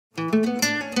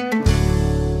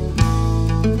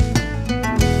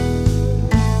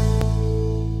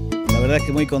verdad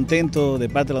que muy contento de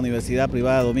parte de la Universidad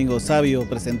Privada Domingo Sabio,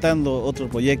 presentando otro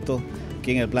proyecto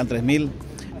aquí en el Plan 3000,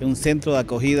 un centro de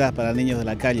acogida para niños de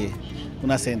la calle.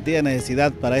 Una sentida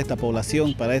necesidad para esta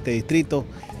población, para este distrito.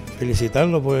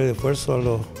 Felicitarlos por el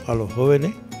esfuerzo a los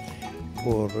jóvenes,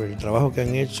 por el trabajo que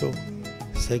han hecho.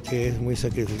 Sé que es muy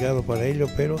sacrificado para ellos,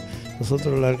 pero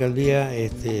nosotros la alcaldía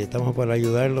estamos para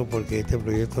ayudarlos porque este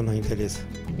proyecto nos interesa.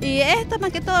 Y esto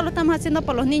más que todo lo estamos haciendo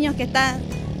por los niños que están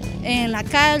en la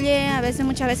calle,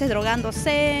 muchas veces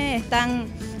drogándose, están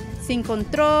sin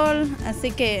control,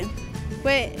 así que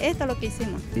fue esto lo que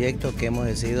hicimos. Proyecto que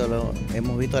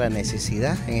hemos visto la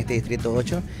necesidad en este distrito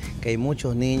 8, que hay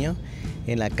muchos niños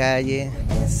en la calle.